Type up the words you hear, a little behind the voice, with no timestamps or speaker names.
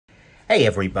Hey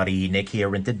everybody, Nick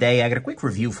here, and today I got a quick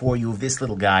review for you of this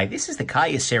little guy. This is the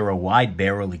Kyocera Wide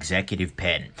Barrel Executive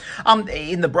Pen.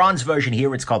 In the bronze version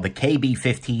here, it's called the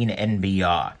KB15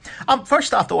 NBR.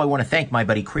 First off, though, I want to thank my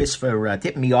buddy Chris for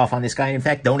tipping me off on this guy, and in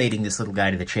fact, donating this little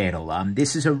guy to the channel.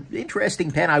 This is an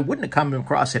interesting pen. I wouldn't have come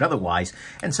across it otherwise,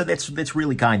 and so that's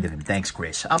really kind of him. Thanks,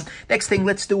 Chris. Next thing,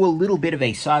 let's do a little bit of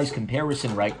a size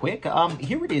comparison right quick.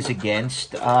 Here it is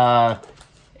against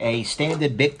a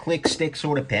standard Bic click stick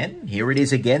sort of pen. Here it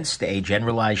is against a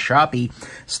generalized Sharpie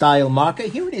style marker.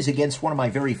 Here it is against one of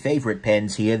my very favorite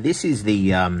pens here. This is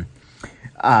the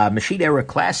Machine Era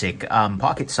Classic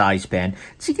pocket size pen.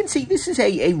 So you can see this is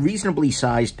a reasonably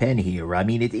sized pen here. I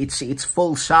mean, it's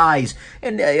full size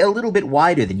and a little bit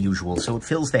wider than usual, so it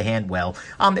fills the hand well.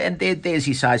 And there's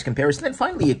your size comparison. Then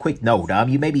finally, a quick note.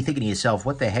 You may be thinking to yourself,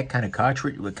 what the heck kind of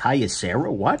cartridge?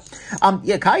 Kyocera? What?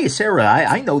 Yeah, Kyocera,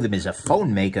 I know them as a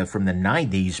phone maker from the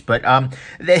 90s, but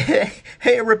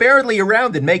they're apparently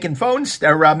around and making phones,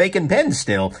 or making pens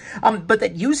still. But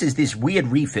that uses this weird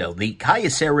refill, the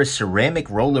Kyocera ceramic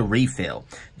roller refill,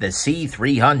 the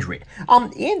C300.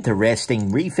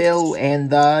 Interesting refill,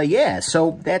 and yeah,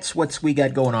 so that's what we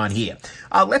got going on here.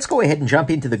 Let's go ahead and jump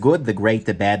into the good, the great,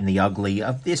 the bad, and the ugly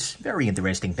of this very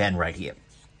interesting pen right here.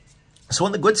 So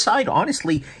on the good side,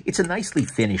 honestly, it's a nicely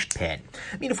finished pen.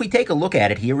 I mean, if we take a look at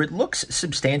it here, it looks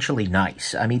substantially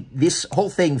nice. I mean, this whole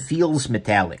thing feels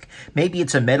metallic. Maybe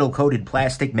it's a metal-coated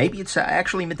plastic. Maybe it's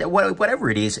actually metal. Whatever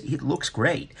it is, it looks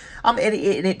great. And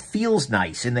it feels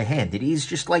nice in the hand. It is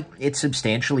just like it's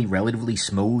substantially, relatively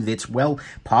smooth. It's well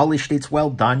polished. It's well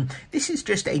done. This is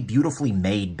just a beautifully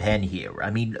made pen here. I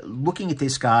mean, looking at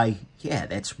this guy, yeah,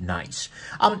 that's nice.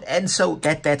 And so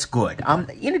that's good.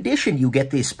 In addition, you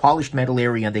get this polished metal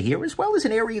area under here, as well as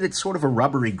an area that's sort of a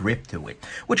rubbery grip to it,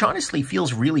 which honestly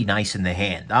feels really nice in the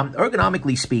hand.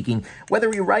 Ergonomically speaking,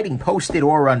 whether you're writing posted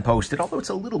or unposted, although it's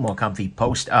a little more comfy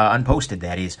unposted,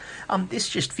 that is, this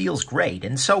just feels great.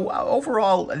 And so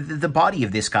overall, the body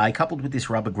of this guy, coupled with this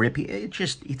rubber grip,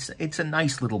 it's a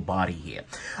nice little body here.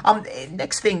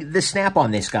 Next thing, the snap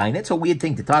on this guy, and that's a weird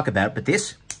thing to talk about, but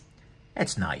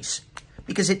that's nice.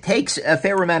 Because it takes a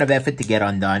fair amount of effort to get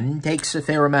undone, takes a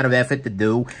fair amount of effort to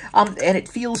do, and it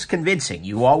feels convincing.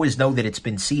 You always know that it's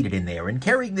been seated in there. And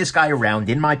carrying this guy around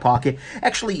in my pocket,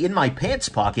 actually in my pants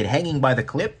pocket, hanging by the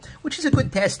clip, which is a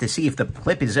good test to see if the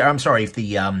clip is, I'm sorry, if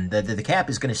the cap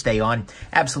is going to stay on,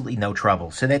 absolutely no trouble.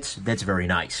 So that's very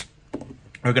nice.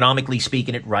 Ergonomically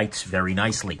speaking, it writes very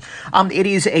nicely. It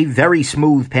is a very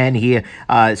smooth pen here.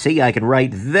 See, I can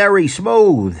write very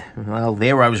smooth. Well,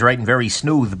 there I was writing very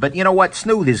smooth, but you know what?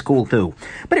 Smooth is cool too.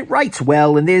 But it writes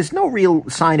well, and there's no real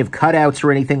sign of cutouts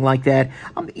or anything like that.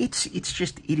 It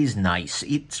is nice.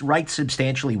 It writes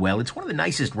substantially well. It's one of the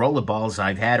nicest rollerballs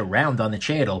I've had around on the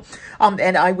channel.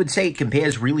 And I would say it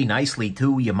compares really nicely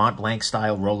to your Mont Blanc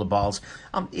style rollerballs.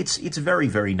 It's very,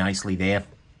 very nicely there.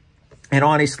 And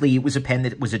honestly, it was a pen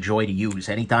that was a joy to use.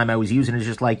 Anytime I was using it, it was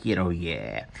just like,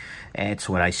 yeah, that's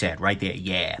what I said right there,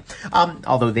 yeah.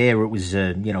 Although there it was,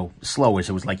 slower,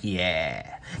 so it was like,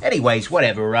 yeah. Anyways,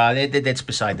 whatever, that's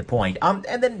beside the point. And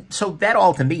then, so that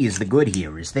all to me is the good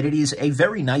here, is that it is a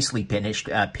very nicely finished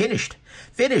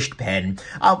pen,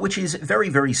 which is very,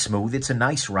 very smooth. It's a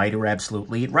nice writer,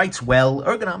 absolutely. It writes well.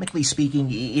 Ergonomically speaking,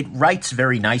 it writes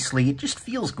very nicely. It just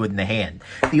feels good in the hand.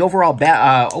 The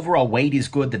overall weight is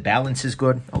good. The balance is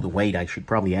good. Oh, the weight I should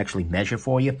probably actually measure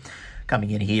for you.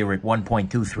 Coming in here at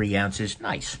 1.23 ounces.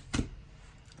 Nice.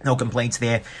 No complaints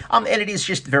there. And it is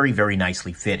just very, very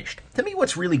nicely finished. To me,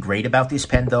 what's really great about this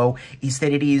pen, though, is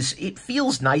that it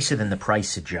feels nicer than the price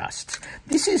suggests.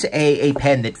 This is a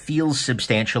pen that feels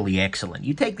substantially excellent.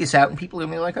 You take this out and people are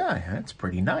going to be like, oh, that's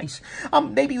pretty nice.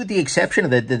 Maybe with the exception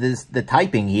of the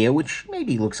typing here, which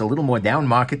maybe looks a little more down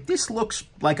market, this looks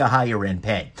like a higher end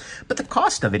pen. But the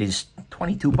cost of it is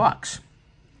 $22.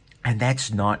 And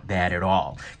that's not bad at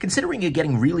all. Considering you're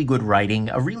getting really good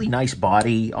writing, a really nice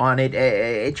body on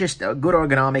it, just good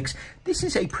ergonomics, this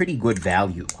is a pretty good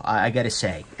value, I gotta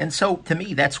say. And so, to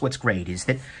me, that's what's great, is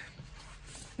that,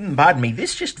 pardon me,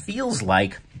 this just feels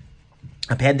like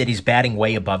a pen that is batting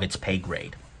way above its pay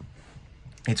grade.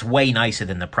 It's way nicer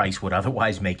than the price would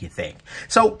otherwise make you think.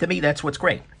 So, to me, that's what's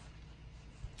great.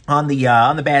 On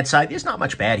the bad side, there's not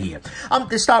much bad here.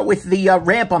 To start with, the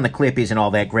ramp on the clip isn't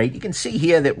all that great. You can see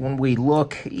here that when we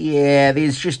look, yeah,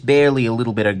 there's just barely a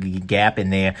little bit of gap in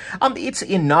there. It's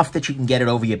enough that you can get it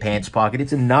over your pants pocket.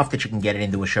 It's enough that you can get it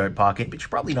into a shirt pocket, but you're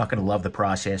probably not going to love the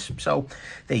process. So,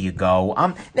 there you go.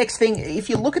 Next thing, if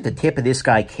you look at the tip of this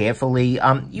guy carefully,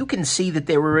 you can see that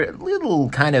there were little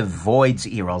kind of voids.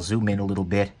 Here, I'll zoom in a little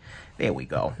bit. There we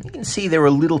go. You can see there are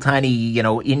little tiny,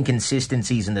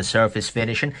 inconsistencies in the surface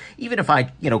finish. And even if I,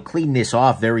 clean this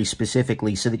off very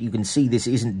specifically so that you can see this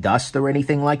isn't dust or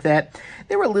anything like that,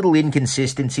 there are little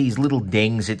inconsistencies, little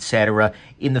dings, etc.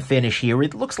 in the finish here.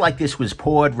 It looks like this was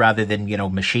poured rather than,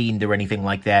 machined or anything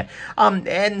like that.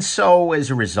 And so as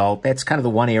a result, that's kind of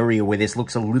the one area where this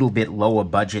looks a little bit lower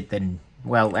budget than...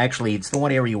 Well, actually, it's the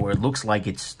one area where it looks like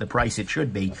it's the price it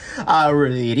should be.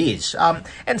 It is.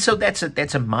 And so that's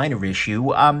a minor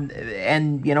issue.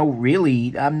 And,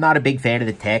 really, I'm not a big fan of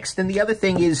the text. And the other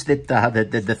thing is that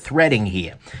the threading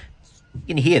here.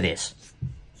 You can hear this.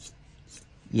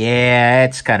 Yeah,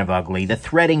 it's kind of ugly. The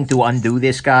threading to undo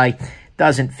this guy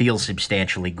doesn't feel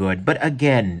substantially good. But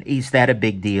again, is that a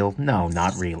big deal? No,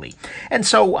 not really. And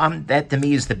so that to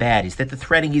me is the bad, is that the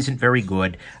threading isn't very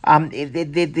good.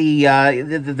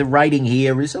 The writing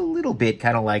here is a little bit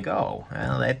kind of like, oh,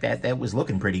 well, that was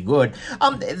looking pretty good.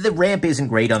 The ramp isn't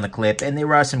great on the clip, and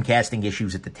there are some casting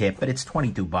issues at the tip, but it's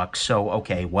 $22, so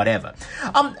okay, whatever.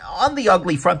 On the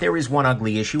ugly front, there is one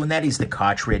ugly issue, and that is the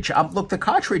cartridge. Look, the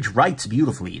cartridge writes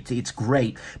beautifully. It's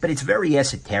great, but it's very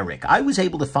esoteric. I was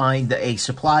able to find a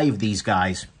supply of these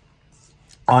guys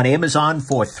on Amazon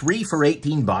for 3 for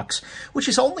 $18, which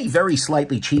is only very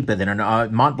slightly cheaper than a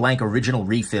Mont Blanc original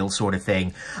refill sort of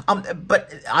thing.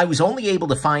 But I was only able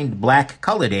to find black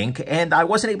colored ink, and I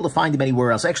wasn't able to find them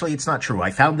anywhere else. Actually, it's not true.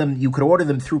 I found them, you could order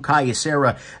them through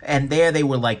Kyocera, and there they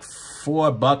were like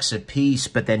 $4 a piece,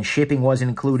 but then shipping wasn't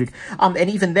included. And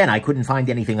even then, I couldn't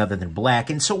find anything other than black.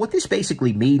 And so what this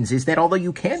basically means is that although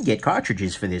you can get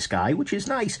cartridges for this guy, which is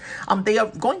nice, they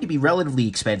are going to be relatively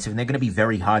expensive, and they're going to be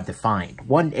very hard to find.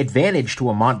 One advantage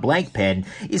to a Mont Blanc pen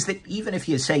is that even if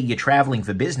you say you're traveling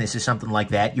for business or something like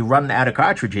that, you run out of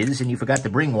cartridges and you forgot to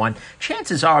bring one,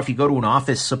 chances are if you go to an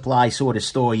office supply sort of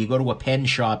store, you go to a pen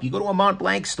shop, you go to a Mont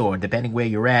Blanc store, depending where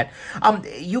you're at,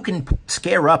 you can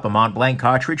scare up a Mont Blanc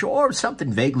cartridge or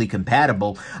something vaguely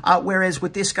compatible, whereas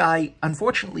with this guy,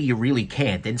 unfortunately, you really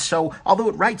can't. And so, although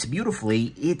it writes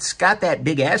beautifully, it's got that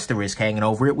big asterisk hanging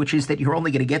over it, which is that you're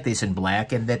only going to get this in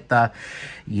black, and that,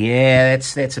 yeah,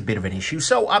 that's a bit of an issue.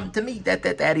 So, to me,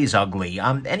 that is ugly.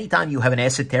 Anytime you have an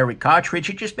esoteric cartridge,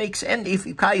 it just makes, and if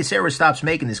Kyocera stops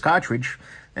making this cartridge,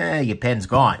 your pen's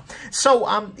gone. So,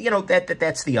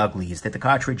 that's the ugly, is that the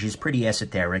cartridge is pretty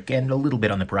esoteric and a little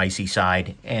bit on the pricey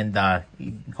side, and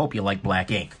hope you like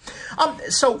black ink.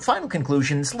 So, final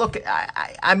conclusions. Look,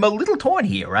 I'm a little torn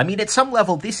here. I mean, at some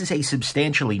level, this is a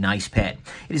substantially nice pen.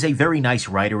 It is a very nice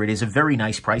writer. It is a very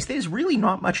nice price. There's really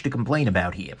not much to complain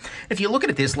about here. If you look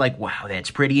at this like, wow, that's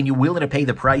pretty, and you're willing to pay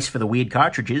the price for the weird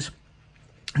cartridges,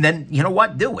 then, you know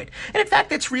what, do it. And in fact,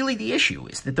 that's really the issue,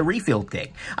 is that the refill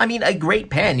thing. I mean, a great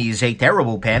pen is a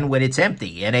terrible pen when it's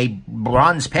empty, and a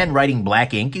bronze pen writing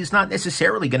black ink is not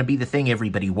necessarily going to be the thing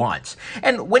everybody wants.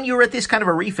 And when you're at this kind of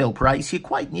a refill price, you're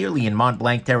quite nearly in Mont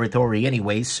Blanc territory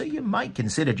anyways, so you might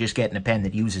consider just getting a pen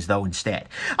that uses those instead.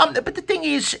 But the thing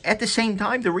is, at the same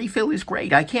time, the refill is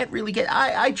great. I can't really get,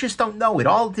 I just don't know. It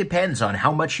all depends on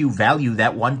how much you value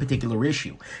that one particular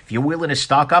issue. If you're willing to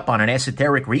stock up on an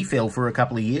esoteric refill for a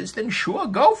couple of years, then sure,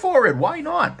 go for it. Why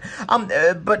not?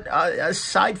 But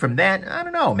aside from that, I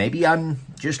don't know. Maybe I'm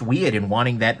just weird in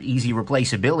wanting that easy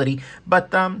replaceability, but,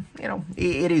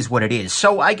 it is what it is.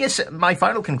 So I guess my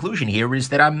final conclusion here is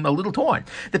that I'm a little torn.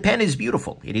 The pen is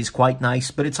beautiful. It is quite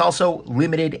nice, but it's also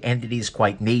limited, and it is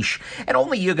quite niche, and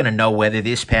only you're going to know whether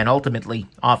this pen ultimately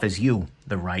offers you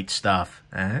the right stuff.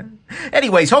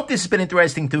 Anyways, hope this has been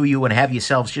interesting to you, and have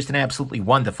yourselves just an absolutely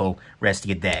wonderful rest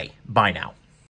of your day. Bye now.